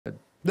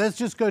Let's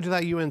just go to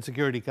that UN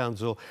Security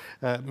Council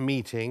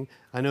meeting.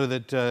 I know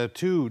that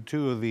two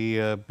of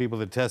the people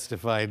that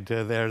testified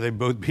there, they've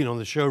both been on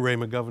the show, Ray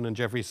McGovern and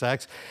Jeffrey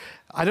Sachs.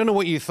 I don't know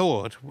what you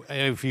thought,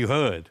 if you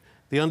heard.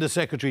 The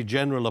Undersecretary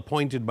General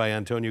appointed by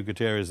Antonio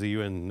Guterres, the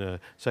UN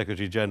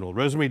Secretary General,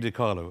 Rosemary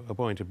DiCarlo,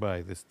 appointed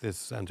by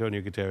this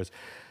Antonio Guterres,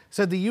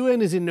 said the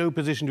UN is in no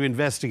position to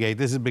investigate.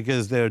 This is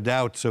because there are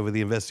doubts over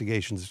the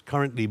investigations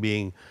currently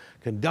being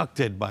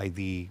conducted by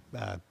the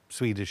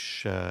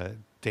Swedish,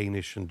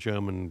 Danish and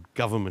German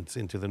governments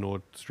into the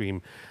Nord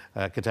Stream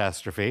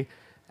catastrophe.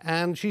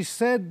 And she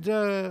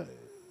said,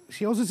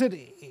 she also said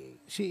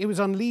it was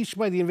unleashed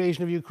by the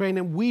invasion of Ukraine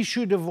and we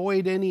should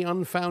avoid any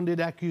unfounded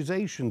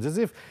accusations, as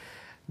if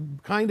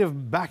kind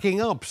of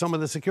backing up some of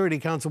the Security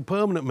Council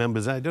permanent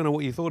members. I don't know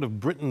what you thought of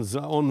Britain's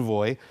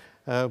envoy.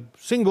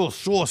 Single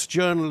source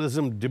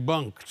journalism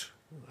debunked.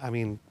 I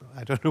mean,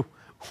 I don't know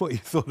what you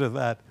thought of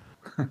that.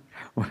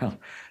 Well,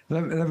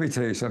 let me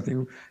tell you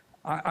something.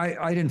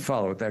 I didn't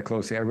follow it that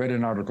closely. I read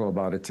an article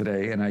about it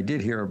today, and I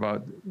did hear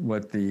about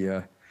what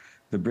the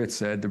Brits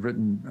said, the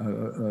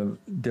Britain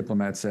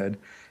diplomat said.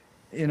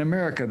 In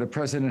America, the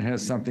president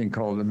has something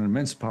called an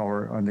immense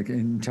power on the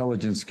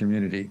intelligence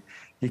community.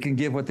 He can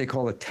give what they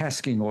call a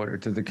tasking order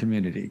to the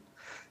community.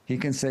 He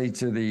can say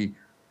to the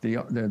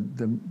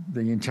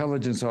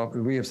intelligence office,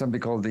 we have something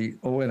called the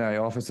ONI,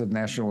 Office of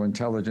National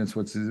Intelligence,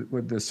 which is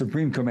the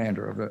supreme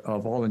commander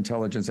of all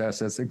intelligence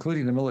assets,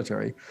 including the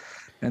military.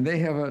 And they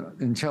have an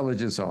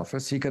intelligence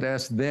office. He could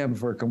ask them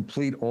for a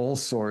complete all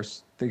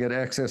source to get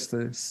access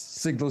to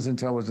signals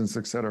intelligence,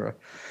 et cetera.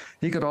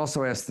 He could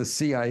also ask the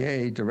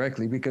CIA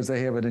directly because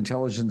they have an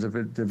intelligence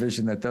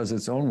division that does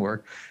its own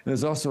work. And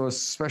there's also a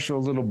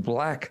special little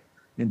black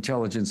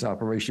intelligence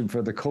operation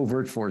for the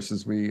covert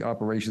forces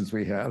operations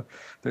we have.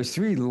 There's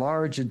three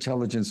large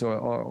intelligence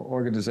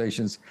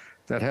organizations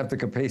that have the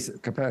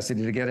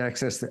capacity to get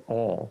access to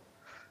all.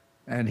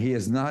 And he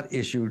has not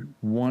issued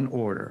one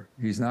order.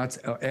 He's not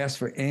asked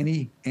for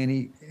any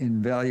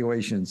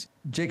evaluations.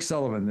 Jake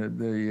Sullivan,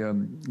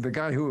 the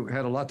guy who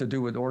had a lot to do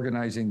with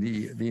organizing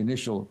the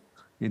initial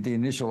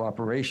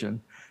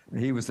operation,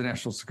 he was the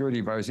national security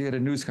advisor. He had a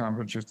news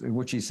conference in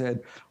which he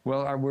said,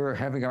 well, we're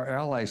having our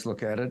allies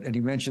look at it. And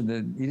he mentioned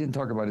that he didn't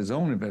talk about his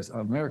own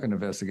American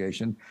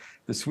investigation.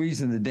 The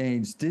Swedes and the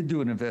Danes did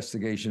do an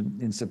investigation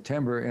in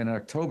September and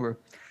October.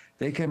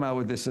 They came out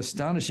with this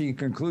astonishing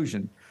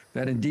conclusion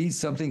that indeed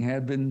something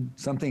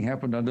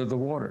happened under the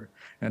water.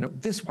 And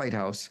this White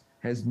House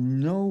has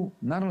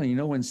not only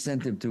no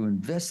incentive to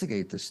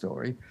investigate the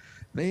story,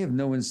 they have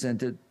no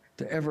incentive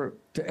to ever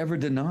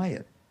deny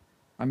it.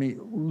 I mean,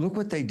 look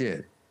what they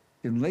did.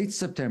 In late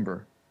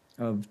September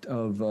of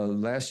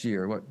last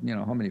year,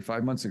 how many,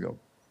 5 months ago,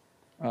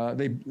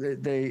 they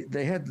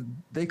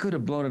could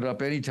have blown it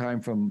up any time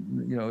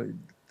from,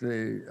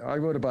 I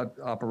wrote about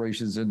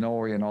operations in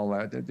Norway and all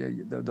that,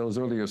 those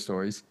earlier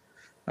stories.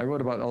 I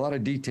wrote about a lot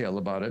of detail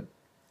about it,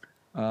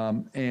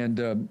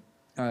 an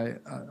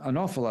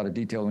awful lot of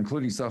detail,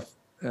 including stuff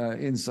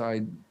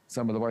inside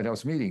some of the White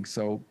House meetings.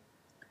 So,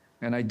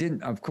 and I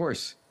didn't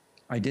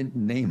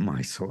name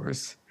my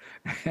source.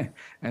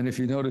 And if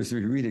you notice,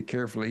 if you read it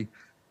carefully,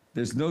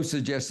 there's no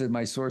suggestion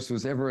my source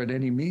was ever at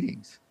any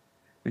meetings,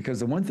 because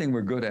the one thing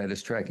we're good at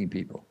is tracking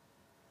people.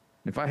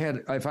 If I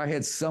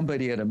had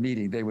somebody at a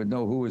meeting, they would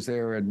know who was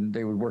there and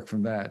they would work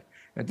from that.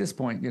 At this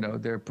point,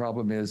 their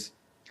problem is,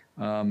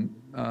 get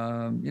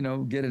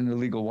an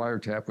illegal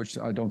wiretap, which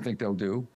I don't think they'll do.